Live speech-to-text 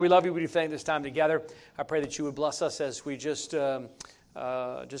We love you. We do thank this time together. I pray that you would bless us as we just get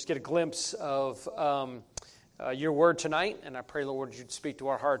a glimpse of your word tonight. And I pray, Lord, you'd speak to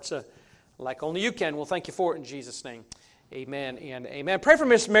our hearts like only you can. We'll thank you for it in Jesus' name. Amen and amen. Pray for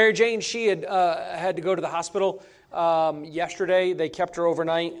Miss Mary Jane. She had to go to the hospital yesterday. They kept her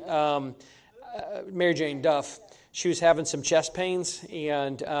overnight. Mary Jane Duff. She was having some chest pains,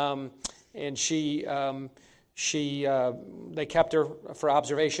 and they kept her for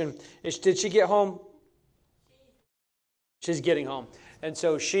observation. Did she get home? She's getting home, and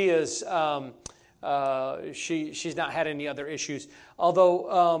so she is. She's not had any other issues.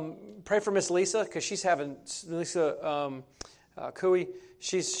 Although, pray for Miss Lisa, because she's having Lisa Cooey.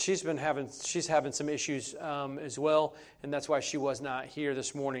 She's having some issues as well, and that's why she was not here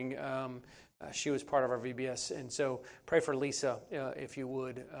this morning. She was part of our VBS, and so pray for Lisa if you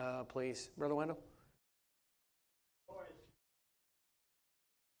would, please, Brother Wendell.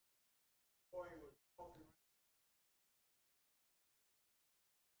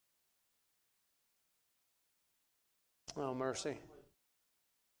 Oh, mercy.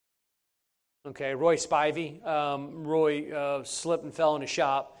 Okay, Roy Spivey. Roy slipped and fell in his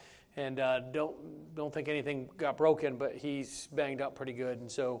shop, and don't think anything got broken, but he's banged up pretty good.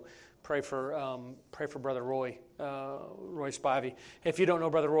 And so pray for Brother Roy, Roy Spivey. If you don't know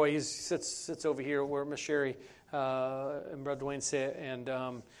Brother Roy, he sits over here where Miss Sherry and Brother Dwayne sit,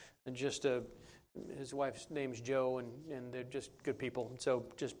 and just his wife's name's Joe, and they're just good people. And so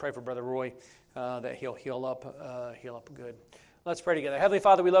just pray for Brother Roy that he'll heal up good. Let's pray together. Heavenly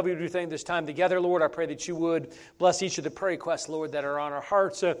Father, we love you to do things this time together. Lord, I pray that you would bless each of the prayer requests, Lord, that are on our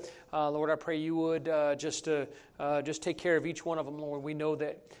hearts. Lord, I pray you would just take care of each one of them, Lord. We know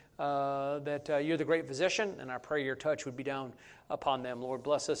that you're the great physician, and I pray your touch would be down upon them. Lord,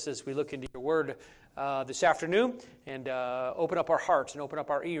 bless us as we look into your word this afternoon, and open up our hearts and open up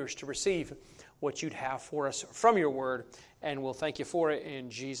our ears to receive what you'd have for us from your word, and we'll thank you for it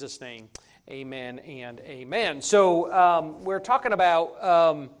in Jesus' name. Amen and amen. So we're talking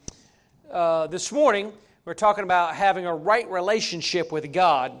about, this morning, we're talking about having a right relationship with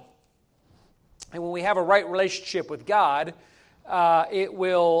God. And when we have a right relationship with God, it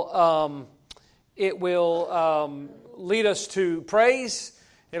will lead us to praise,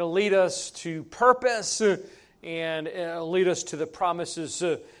 it'll lead us to purpose, and it'll lead us to the promises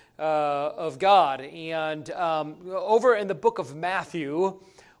of God. And over in the book of Matthew,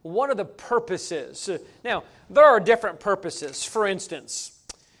 one of the purposes, now there are different purposes. For instance,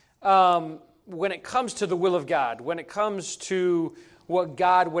 when it comes to the will of God, when it comes to what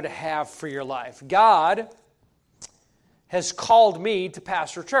God would have for your life, God has called me to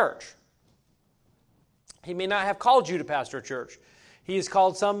pastor a church. He may not have called you to pastor a church. He has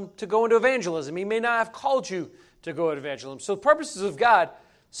called some to go into evangelism. He may not have called you to go into evangelism. So the purposes of God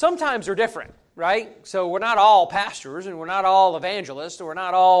sometimes are different, right? So we're not all pastors, and we're not all evangelists, and we're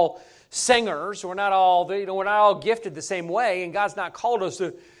not all singers, we're not all gifted the same way, and God's not called us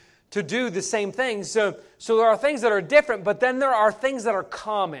to do the same things. So there are things that are different, but then there are things that are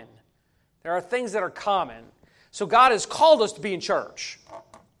common. There are things that are common. So God has called us to be in church.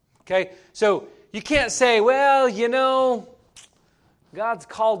 Okay? So you can't say, well, God's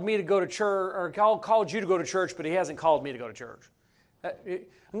called me to go to church, or called you to go to church, but He hasn't called me to go to church.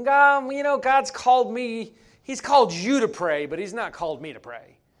 God's called me, He's called you to pray, but He's not called me to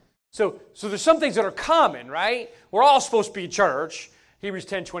pray. So there's some things that are common, right? We're all supposed to be in church. Hebrews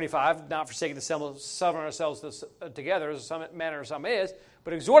 10:25, not forsaking the assembling ourselves together, as some manner of some is,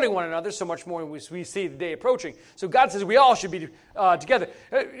 but exhorting one another, so much more as we see the day approaching. So God says we all should be together.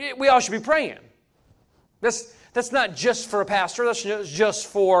 We all should be praying. That's not just for a pastor. That's just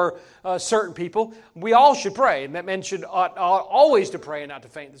for certain people. We all should pray, and that men ought always to pray and not to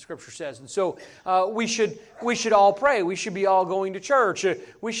faint, the Scripture says. And so we should all pray. We should be all going to church.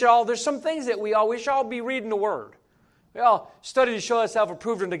 There's some things that we should all be reading the Word. We all study to show ourselves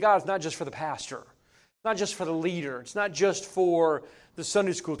approved unto God. It's not just for the pastor. It's not just for the leader. It's not just for the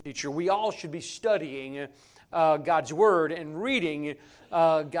Sunday school teacher. We all should be studying God's Word and reading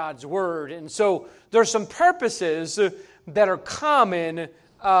God's Word. And so there's some purposes that are common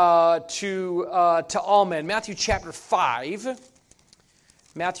to all men. Matthew chapter 5.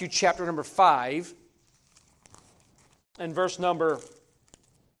 Matthew chapter number 5 and verse number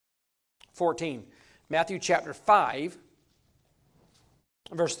 14. Matthew chapter 5,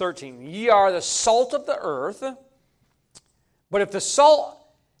 verse 13. Ye are the salt of the earth, but if the salt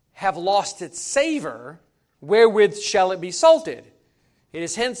have lost its savor, wherewith shall it be salted? It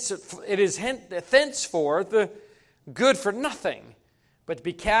is thenceforth good for nothing, but to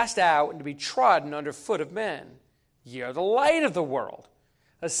be cast out and to be trodden under foot of men. Ye are the light of the world.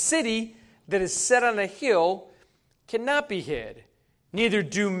 A city that is set on a hill cannot be hid. Neither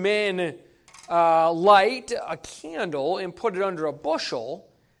do men light a candle and put it under a bushel,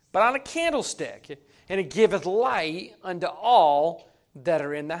 but on a candlestick, and it giveth light unto all that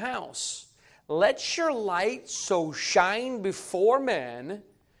are in the house. Let your light so shine before men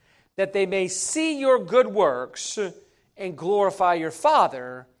that they may see your good works and glorify your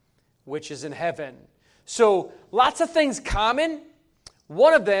Father which is in heaven. So, lots of things common.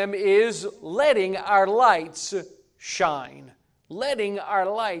 One of them is letting our lights shine. Letting our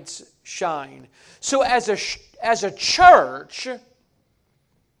lights shine. So as a church,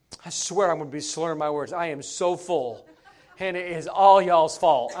 I swear I'm going to be slurring my words. I am so full. And it is all y'all's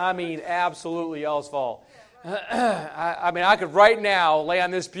fault. I mean, absolutely y'all's fault. I mean, I could right now lay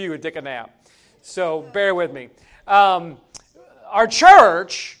on this pew and take a nap. So bear with me. Our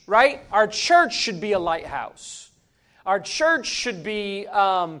church, right? Our church should be a lighthouse. Our church should be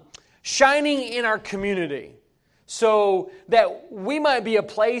shining in our community so that we might be a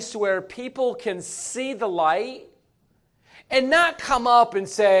place where people can see the light and not come up and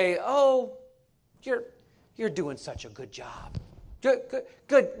say, oh, you're doing such a good job.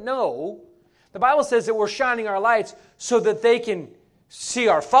 Good. No. The Bible says that we're shining our lights so that they can see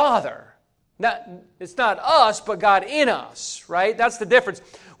our Father. It's not us, but God in us, right? That's the difference.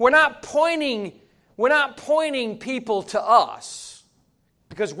 We're not pointing people to us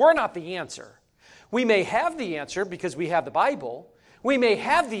because we're not the answer. We may have the answer because we have the Bible. We may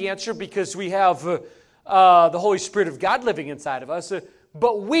have the answer because we have the Holy Spirit of God living inside of us,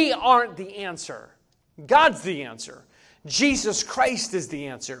 but we aren't the answer. God's the answer. Jesus Christ is the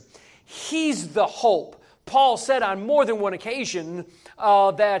answer. He's the hope. Paul said on more than one occasion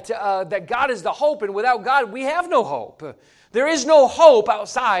that God is the hope, and without God we have no hope. There is no hope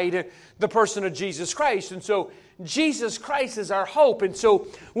outside the person of Jesus Christ. And so Jesus Christ is our hope. And so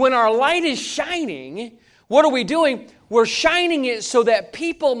when our light is shining, what are we doing? We're shining it so that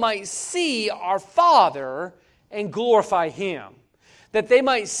people might see our Father and glorify Him. That they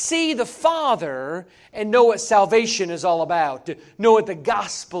might see the Father and know what salvation is all about, know what the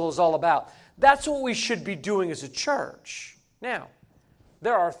gospel is all about. That's what we should be doing as a church. Now,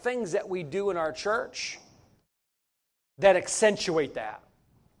 there are things that we do in our church that accentuate that.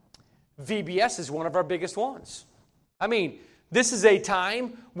 VBS is one of our biggest ones. I mean, this is a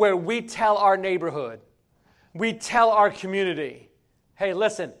time where we tell our neighborhood, we tell our community, hey,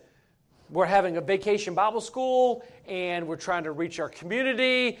 listen, we're having a vacation Bible school, and we're trying to reach our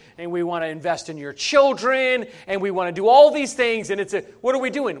community, and we want to invest in your children, and we want to do all these things. And what are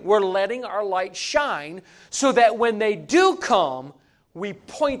we doing? We're letting our light shine so that when they do come, we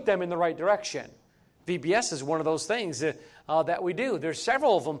point them in the right direction. VBS is one of those things that we do. There's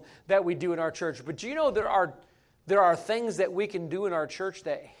several of them that we do in our church. But do you know there are things that we can do in our church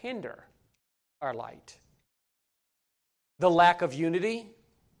that hinder our light? The lack of unity,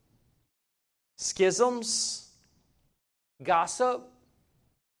 schisms, gossip,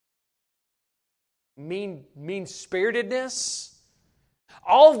 mean-spiritedness.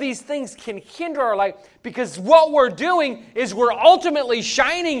 All of these things can hinder our light because what we're doing is we're ultimately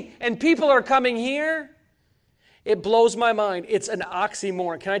shining and people are coming here. It blows my mind. It's an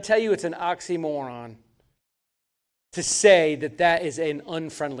oxymoron. Can I tell you it's an oxymoron to say that is an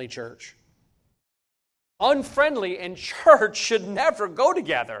unfriendly church? Unfriendly and church should never go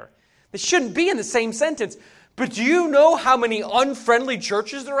together. They shouldn't be in the same sentence. But do you know how many unfriendly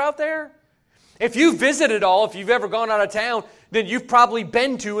churches there are out there? If you visited all, if you've ever gone out of town, then you've probably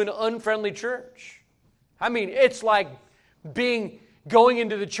been to an unfriendly church. I mean, it's like going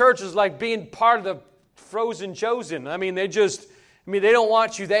into the church is like being part of the frozen chosen. I mean, they don't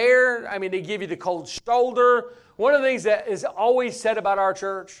want you there. I mean, they give you the cold shoulder. One of the things that is always said about our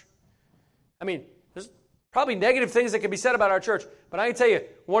church, I mean, there's probably negative things that can be said about our church, but I can tell you,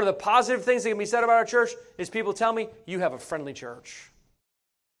 one of the positive things that can be said about our church is people tell me, you have a friendly church.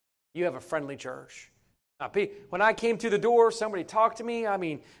 You have a friendly church. Now, when I came to the door, somebody talked to me. I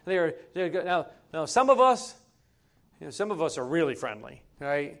mean, they're now some of us are really friendly,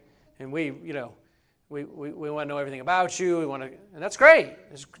 right? And we want to know everything about you. And that's great.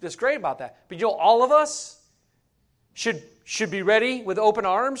 That's great about that. But all of us should be ready with open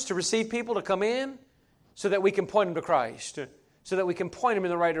arms to receive people to come in, so that we can point them to Christ, so that we can point them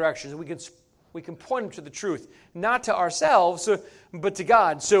in the right direction, so we can point them to the truth, not to ourselves, but to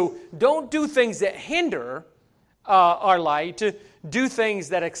God. So don't do things that hinder our light. Do things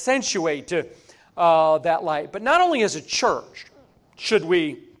that accentuate that light. But not only as a church should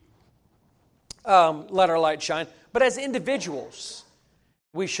we let our light shine, but as individuals,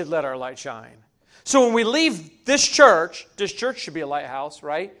 we should let our light shine. So when we leave this church should be a lighthouse,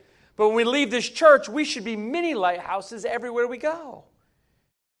 right? But when we leave this church, we should be mini lighthouses everywhere we go.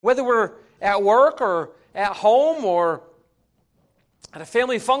 Whether we're at work or at home or at a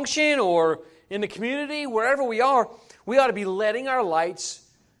family function or in the community, wherever we are, we ought to be letting our lights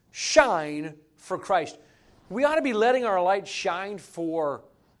shine for Christ. We ought to be letting our light shine for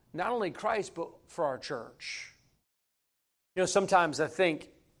not only Christ, but for our church. You know, sometimes I think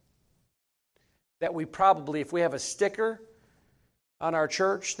that we probably, if we have a sticker on our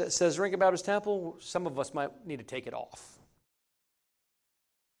church that says Rinkin Baptist Temple, some of us might need to take it off.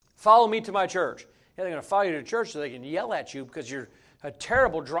 Follow me to my church. Yeah, they're going to follow you to church so they can yell at you because you're a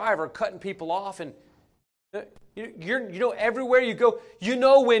terrible driver cutting people off. And you know, everywhere you go, you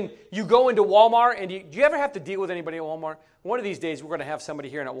know when you go into Walmart, and do you ever have to deal with anybody at Walmart? One of these days, we're going to have somebody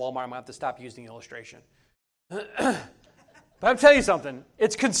here at Walmart. I'm going to have to stop using the illustration. But I'm telling you something.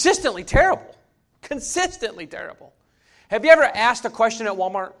 It's consistently terrible. Consistently terrible. Have you ever asked a question at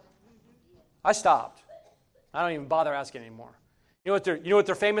Walmart? I stopped. I don't even bother asking anymore. You know what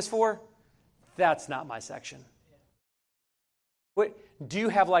they're famous for? That's not my section. What, do you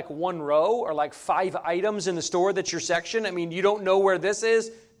have like one row or like 5 items in the store that's your section? I mean, you don't know where this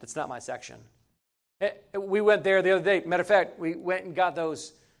is? That's not my section. We went there the other day. Matter of fact, we went and got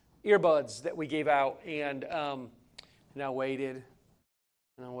those earbuds that we gave out, and I waited,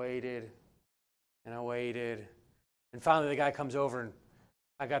 and I waited, and I waited. And finally the guy comes over, and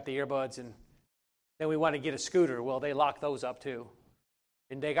I got the earbuds, and then we want to get a scooter. Well, they lock those up too.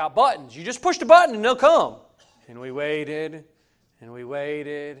 And they got buttons. You just push the button and they'll come. And we waited, and we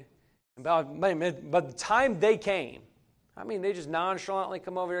waited. And by the time they came, I mean, they just nonchalantly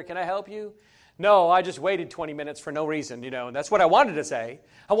come over here. Can I help you? No, I just waited 20 minutes for no reason, and that's what I wanted to say.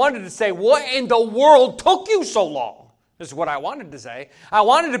 I wanted to say, what in the world took you so long? This is what I wanted to say. I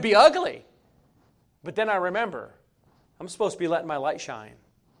wanted to be ugly. But then I remember, I'm supposed to be letting my light shine.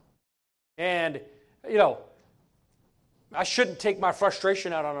 And, I shouldn't take my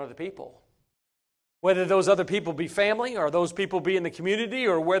frustration out on other people. Whether those other people be family or those people be in the community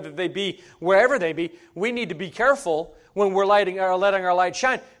or whether they be wherever they be, we need to be careful when we're letting our light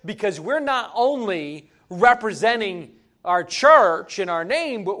shine, because we're not only representing our church and our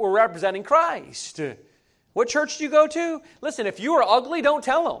name, but we're representing Christ. What church do you go to? Listen, if you are ugly, don't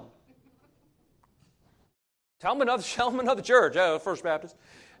tell them. Tell them another church. First Baptist.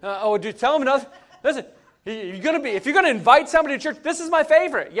 Tell them another. Listen, if you're going to invite somebody to church, this is my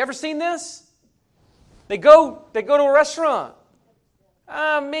favorite. You ever seen this? They go to a restaurant.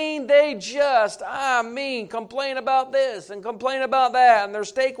 They complain about this and complain about that, and their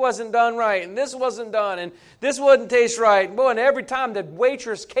steak wasn't done right, and this wasn't done, and this wouldn't taste right. And boy, and every time the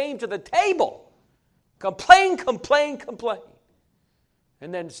waitress came to the table, complain.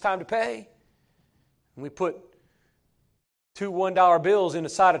 And then it's time to pay. And we put 2 $1 bills in a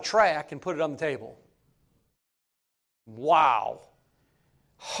side of track and put it on the table. Wow.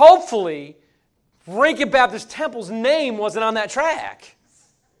 Hopefully, Rinkin Baptist Temple's name wasn't on that track.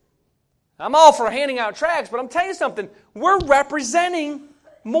 I'm all for handing out tracts, but I'm telling you something. We're representing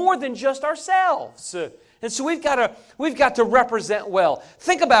more than just ourselves. And so we've got to represent well.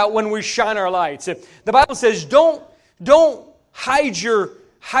 Think about when we shine our lights. The Bible says, don't hide your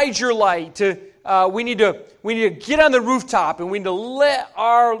light. We need to get on the rooftop, and we need to let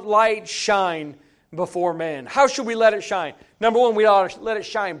our light shine before men. How should we let it shine? Number one, we ought to let it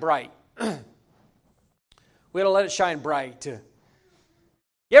shine bright. We ought to let it shine bright.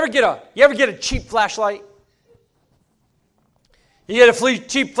 You ever get a cheap flashlight? You get a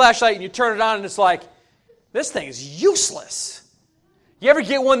cheap flashlight and you turn it on and it's like, this thing is useless. You ever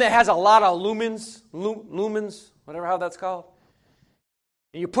get one that has a lot of lumens, whatever how that's called?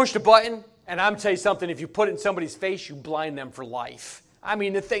 And you push the button, and I'm telling you something, if you put it in somebody's face, you blind them for life. I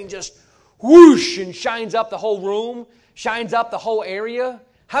mean, the thing just whoosh and shines up the whole room, shines up the whole area.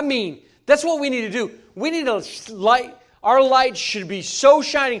 I mean, that's what we need to do. We need to light. Our light should be so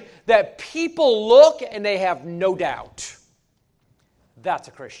shining that people look and they have no doubt. That's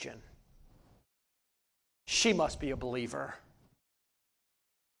a Christian. She must be a believer.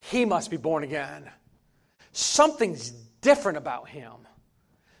 He must be born again. Something's different about him.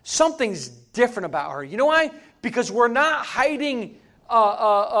 Something's different about her. You know why? Because we're not hiding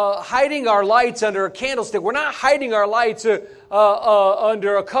our lights under a candlestick. We're not hiding our lights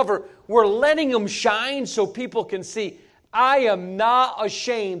under a cover. We're letting them shine so people can see, I am not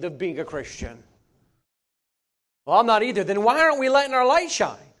ashamed of being a Christian. Well, I'm not either. Then why aren't we letting our light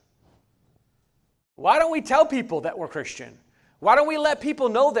shine? Why don't we tell people that we're Christian? Why don't we let people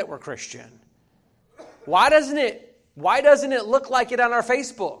know that we're Christian? Why doesn't it look like it on our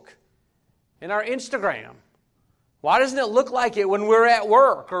Facebook? in our Instagram? Why doesn't it look like it when we're at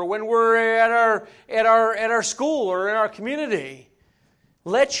work or when we're at our school or in our community?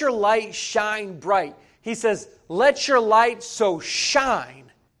 Let your light shine bright. He says, let your light so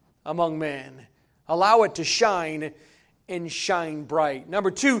shine among men. Allow it to shine and shine bright. Number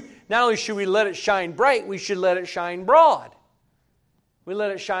 2, not only should we let it shine bright, we should let it shine broad. We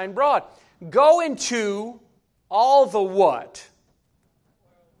let it shine broad. Go into all the what?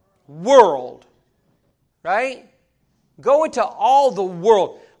 World. Right? Go into all the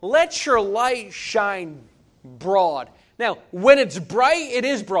world. Let your light shine broad. Now, when it's bright, it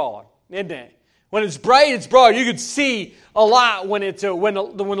is broad, isn't it? When it's bright, it's broad. You can see a lot when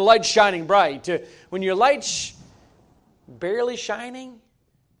the light's shining bright. When your light's barely shining,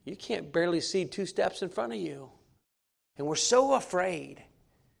 you can't barely see 2 steps in front of you. And we're so afraid.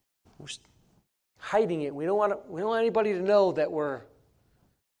 We're hiding it. We don't want anybody to know that we're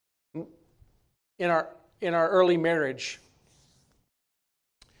in our early marriage.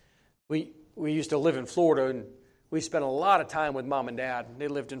 We used to live in Florida, and we spent a lot of time with Mom and Dad. They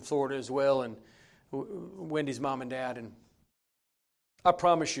lived in Florida as well, and Wendy's mom and dad. And I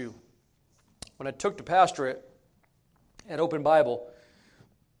promise you, when I took the pastorate at Open Bible,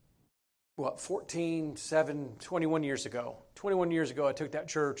 21 years ago. 21 years ago, I took that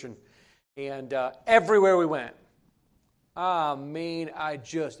church, and everywhere we went,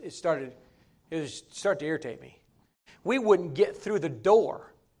 it started to irritate me. We wouldn't get through the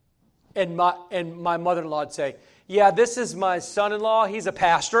door, and my mother-in-law would say, "Yeah, this is my son-in-law. He's a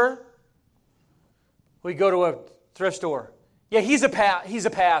pastor." We go to a thrift store. "Yeah, he's a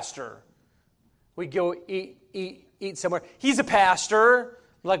pastor." We go eat somewhere. "He's a pastor."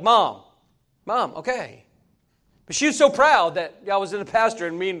 I'm like, Mom, okay. But she was so proud that I was in the pastorate,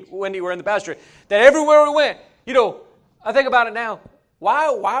 and me and Wendy were in the pastorate, that everywhere we went, I think about it now,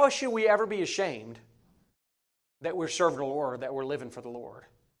 why should we ever be ashamed that we're serving the Lord, that we're living for the Lord?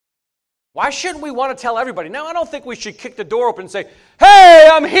 Why shouldn't we want to tell everybody? Now, I don't think we should kick the door open and say, "Hey,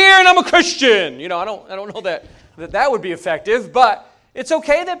 I'm here and I'm a Christian." I don't know that would be effective, but it's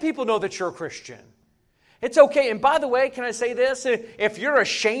okay that people know that you're a Christian. It's okay. And by the way, can I say this? If you're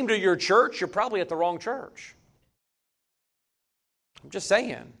ashamed of your church, you're probably at the wrong church. I'm just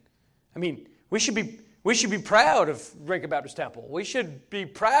saying. I mean, we should be proud of Rankin Baptist Temple. We should be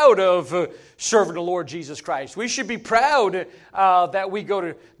proud of serving the Lord Jesus Christ. We should be proud that we go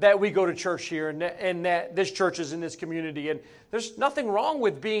to church here, and that this church is in this community. And there's nothing wrong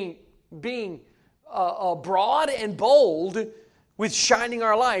with being broad and bold with shining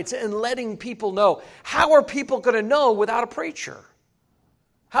our lights and letting people know. How are people going to know without a preacher?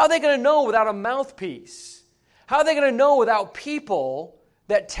 How are they going to know without a mouthpiece? How are they going to know without people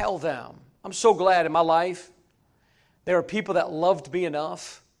that tell them? I'm so glad in my life there are people that loved me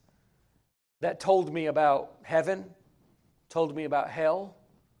enough, that told me about heaven, told me about hell,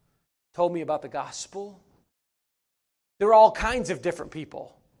 told me about the gospel. There are all kinds of different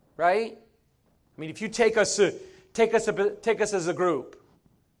people, right? I mean, if you take us as a group,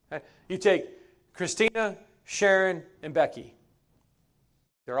 you take Christina, Sharon, and Becky.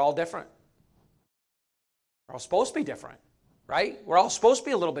 They're all different. They're all supposed to be different. Right? We're all supposed to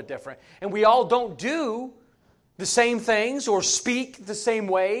be a little bit different. And we all don't do the same things or speak the same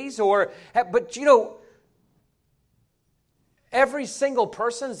ways. But every single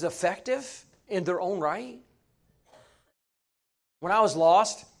person is effective in their own right. When I was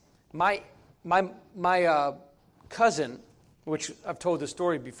lost, my cousin, which I've told this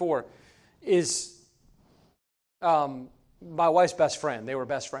story before, is my wife's best friend. They were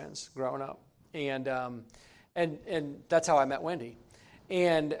best friends growing up. And that's how I met Wendy.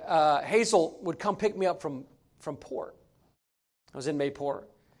 And Hazel would come pick me up from Port. I was in Mayport.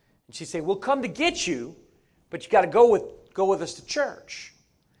 And she'd say, "We'll come to get you, but you got to go with us to church."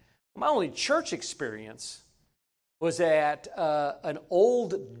 My only church experience was at an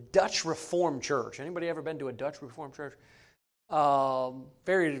old Dutch Reformed church. Anybody ever been to a Dutch Reformed church?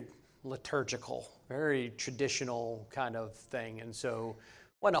 Very liturgical, very traditional kind of thing. And so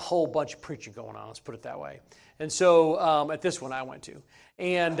wasn't a whole bunch of preaching going on, let's put it that way. And so at this one I went to.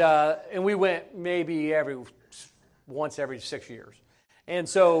 And we went maybe once every 6 years. And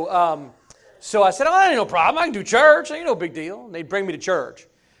so I said, "Oh, ain't no problem. I can do church. Ain't no big deal." And they'd bring me to church.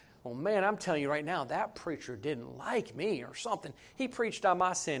 Well, man, I'm telling you right now, that preacher didn't like me or something. He preached on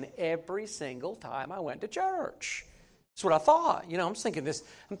my sin every single time I went to church. That's what I thought. I'm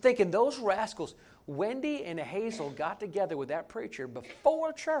thinking those rascals. Wendy and Hazel got together with that preacher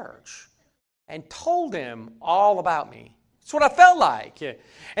before church and told him all about me. That's what I felt like.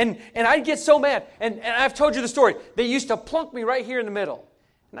 And I'd get so mad. And I've told you the story. They used to plunk me right here in the middle.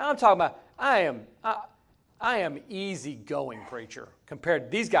 Now I'm talking about, I am easygoing preacher compared to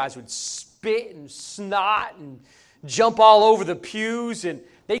these guys would spit and snot and jump all over the pews, and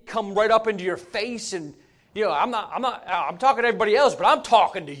they come right up into your face, and I'm talking to everybody else, but I'm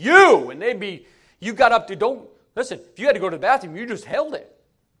talking to you, and you got up to, don't listen, if you had to go to the bathroom, you just held it,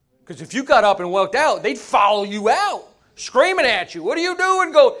 because if you got up and walked out, they'd follow you out screaming at you, what are you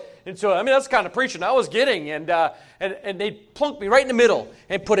doing? And so, that's the kind of preaching I was getting, and they'd plunk me right in the middle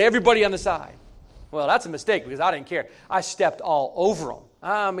and put everybody on the side. Well, that's a mistake because I didn't care. I stepped all over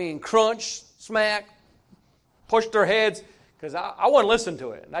them. Crunch, smack, pushed their heads because I wouldn't listen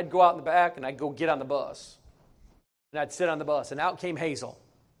to it. And I'd go out in the back and I'd go get on the bus. And I'd sit on the bus, and out came Hazel.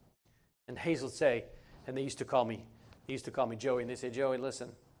 And Hazel would say, and they used to call me Joey, and they say, Joey, listen,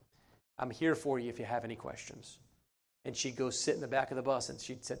 I'm here for you if you have any questions. And she'd go sit in the back of the bus and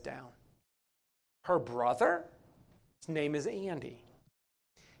she'd sit down. Her brother, his name is Andy.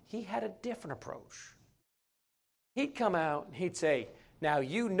 He had a different approach. He'd come out and he'd say, now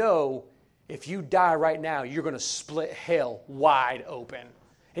if you die right now, you're going to split hell wide open.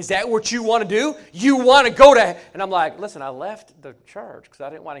 Is that what you want to do? You want to go to... And I'm like, listen, I left the church because I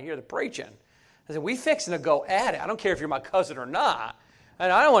didn't want to hear the preaching. I said, we fixing to go at it. I don't care if you're my cousin or not.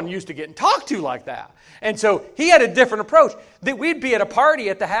 And I don't want used to getting talked to like that. And so he had a different approach. That we'd be at a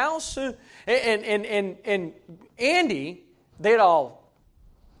party at the house, and Andy, they'd all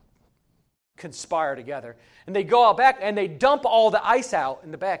conspire together. And they'd go out back and they'd dump all the ice out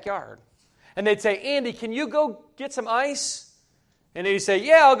in the backyard. And they'd say, Andy, can you go get some ice? And he'd say,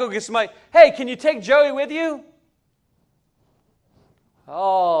 yeah, I'll go get some ice. Hey, can you take Joey with you?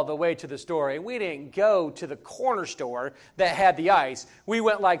 All the way to the store. And we didn't go to the corner store that had the ice. We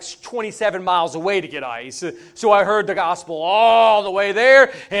went like 27 miles away to get ice. So I heard the gospel all the way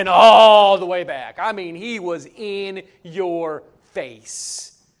there and all the way back. He was in your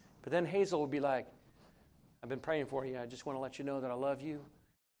face. But then Hazel would be like, I've been praying for you. I just want to let you know that I love you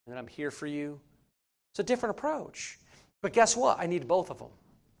and that I'm here for you. It's a different approach. But guess what? I needed both of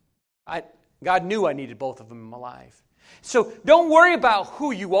them. God knew I needed both of them in my life. So don't worry about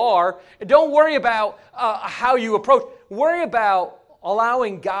who you are. Don't worry about how you approach. Worry about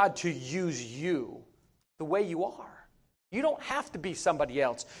allowing God to use you the way you are. You don't have to be somebody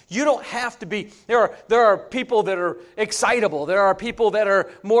else. You don't have to be... There are people that are excitable. There are people that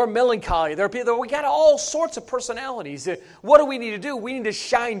are more melancholy. We got all sorts of personalities. What do we need to do? We need to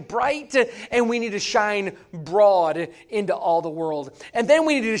shine bright and we need to shine broad into all the world. And then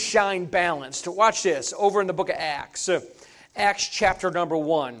we need to shine balanced. Watch this over in the book of Acts. Acts chapter number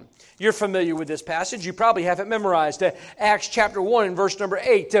 1. You're familiar with this passage. You probably have it memorized. Acts chapter 1 and verse number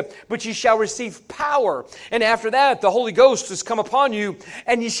 8. But ye shall receive power. And after that, the Holy Ghost has come upon you,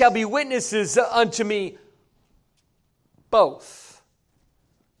 and ye shall be witnesses unto me both.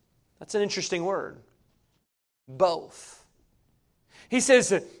 That's an interesting word. Both. He says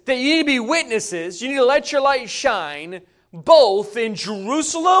that you need to be witnesses. You need to let your light shine both in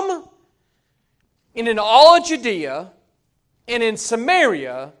Jerusalem and in all of Judea and in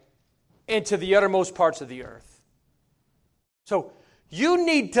Samaria and to the uttermost parts of the earth. So you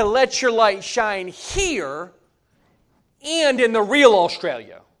need to let your light shine here and in the real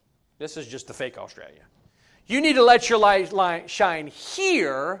Australia. This is just the fake Australia. You need to let your light shine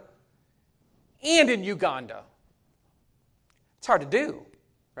here and in Uganda. It's hard to do,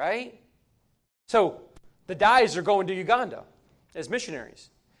 right? So the Dais are going to Uganda as missionaries.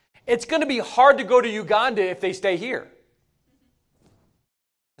 It's going to be hard to go to Uganda if they stay here.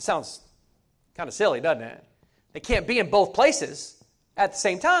 It sounds kind of silly, doesn't it? They can't be in both places at the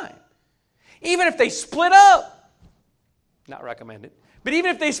same time. Even if they split up, not recommended, but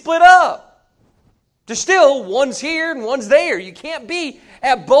even if they split up, there's still one's here and one's there. You can't be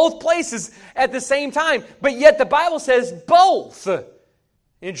at both places at the same time. But yet the Bible says both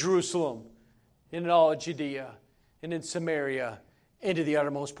in Jerusalem, in all of Judea, and in Samaria, into the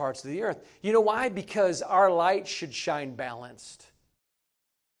uttermost parts of the earth. You know why? Because our light should shine balanced.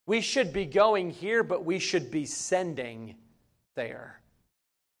 We should be going here, but we should be sending there.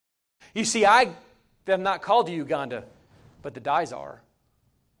 You see, I am not called to Uganda, but the Dais are.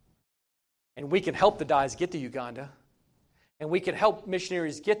 And we can help the Dais get to Uganda. And we can help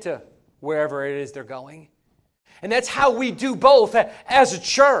missionaries get to wherever it is they're going. And that's how we do both as a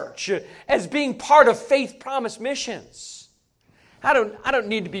church, as being part of Faith Promise Missions. I don't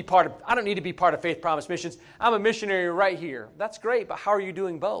need to be part of Faith Promise Missions. I'm a missionary right here. That's great, but how are you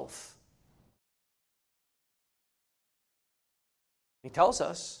doing both? He tells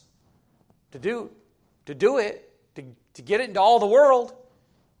us to do it, to get it into all the world.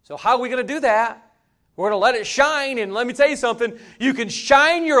 So how are we going to do that? We're going to let it shine, and let me tell you something. You can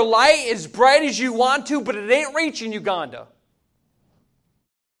shine your light as bright as you want to, but it ain't reaching Uganda.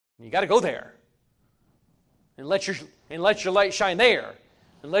 You got to go there. And let your light shine there.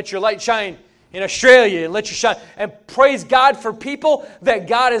 And let your light shine in Australia, and let you shine. And praise God for people that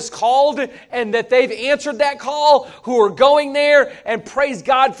God has called and that they've answered that call, who are going there. And praise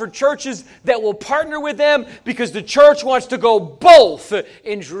God for churches that will partner with them, because the church wants to go both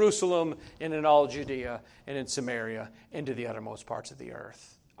in Jerusalem and in all Judea and in Samaria into the uttermost parts of the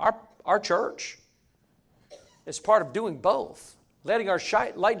earth. Our church is part of doing both, letting our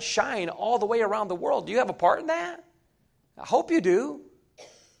light shine all the way around the world. Do you have a part in that? I hope you do.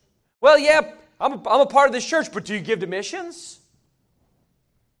 Well, yeah, I'm a part of this church, but do you give to missions?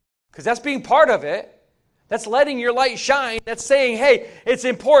 Because that's being part of it. That's letting your light shine. That's saying, hey, it's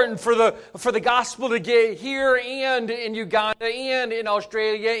important for the gospel to get here and in Uganda and in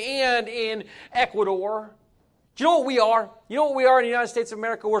Australia and in Ecuador. Do you know what we are? You know what we are in the United States of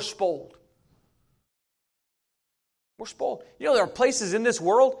America? We're spoiled. We're spoiled. You know, there are places in this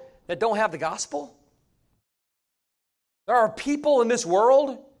world that don't have the gospel. There are people in this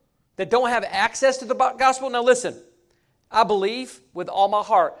world that don't have access to the gospel. Now listen, I believe with all my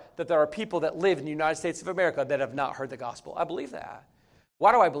heart that there are people that live in the United States of America that have not heard the gospel. I believe that.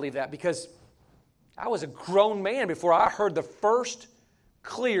 Why do I believe that? Because I was a grown man before I heard the first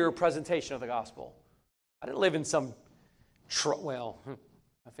clear presentation of the gospel. I didn't live in some,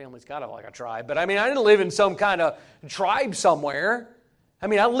 my family's kind of like a tribe, but I didn't live in some kind of tribe somewhere. I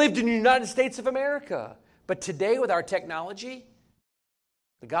lived in the United States of America. But today with our technology,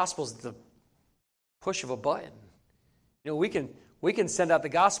 the gospel's the push of a button. You know, we can send out the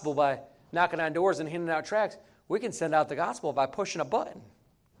gospel by knocking on doors and handing out tracts. We can send out the gospel by pushing a button.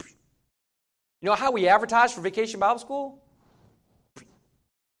 You know how we advertise for Vacation Bible School? There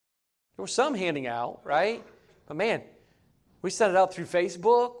were some handing out, right? But man, we send it out through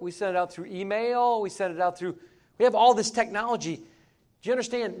Facebook. We send it out through email. We have all this technology. Do you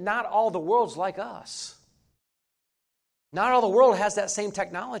understand? Not all the world's like us. Not all the world has that same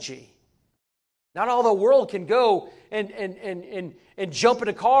technology. Not all the world can go and jump in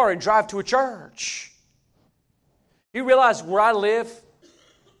a car and drive to a church. You realize where I live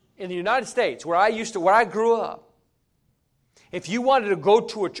in the United States, where I grew up, if you wanted to go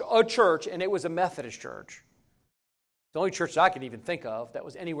to a church and it was a Methodist church, the only church that I can even think of that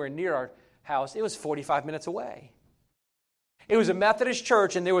was anywhere near our house, it was 45 minutes away. It was a Methodist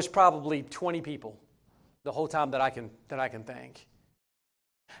church, and there was probably 20 people the whole time that I can think.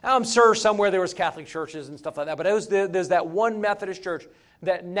 I'm sure somewhere there was Catholic churches and stuff like that, but there's that one Methodist church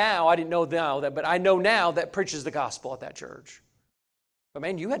that now, I didn't know now, but I know now that preaches the gospel at that church. But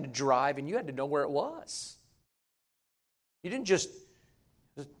man, you had to drive and you had to know where it was. You didn't just,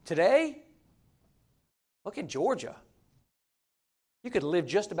 today, look at Georgia. You could live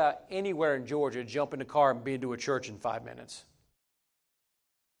just about anywhere in Georgia, jump in a car and be into a church in 5 minutes.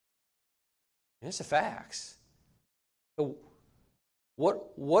 And it's the facts. So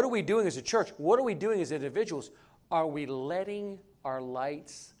what are we doing as a church? What are we doing as individuals? Are we letting our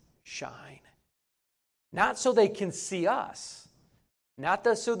lights shine? Not so they can see us. Not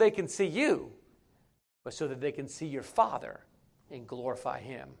so they can see you. But so that they can see your Father and glorify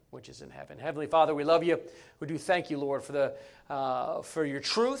Him, which is in heaven. Heavenly Father, we love you. We do thank you, Lord, for your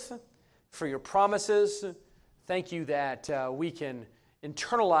truth, for your promises. Thank you that we can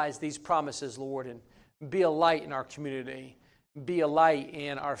internalize these promises, Lord, and be a light in our community, be a light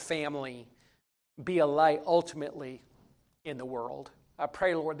in our family, be a light ultimately in the world. I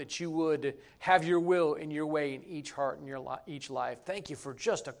pray, Lord, that you would have your will and your way in each heart and each life. Thank you for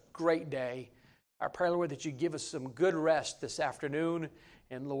just a great day. I pray, Lord, that you give us some good rest this afternoon,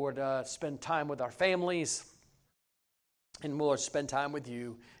 and Lord, spend time with our families, and Lord, spend time with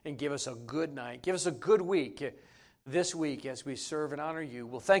you, and give us a good night. Give us a good week this week as we serve and honor you.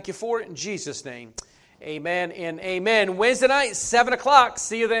 We'll thank you for it in Jesus' name. Amen and amen. Wednesday night, 7 o'clock.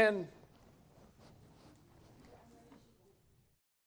 See you then.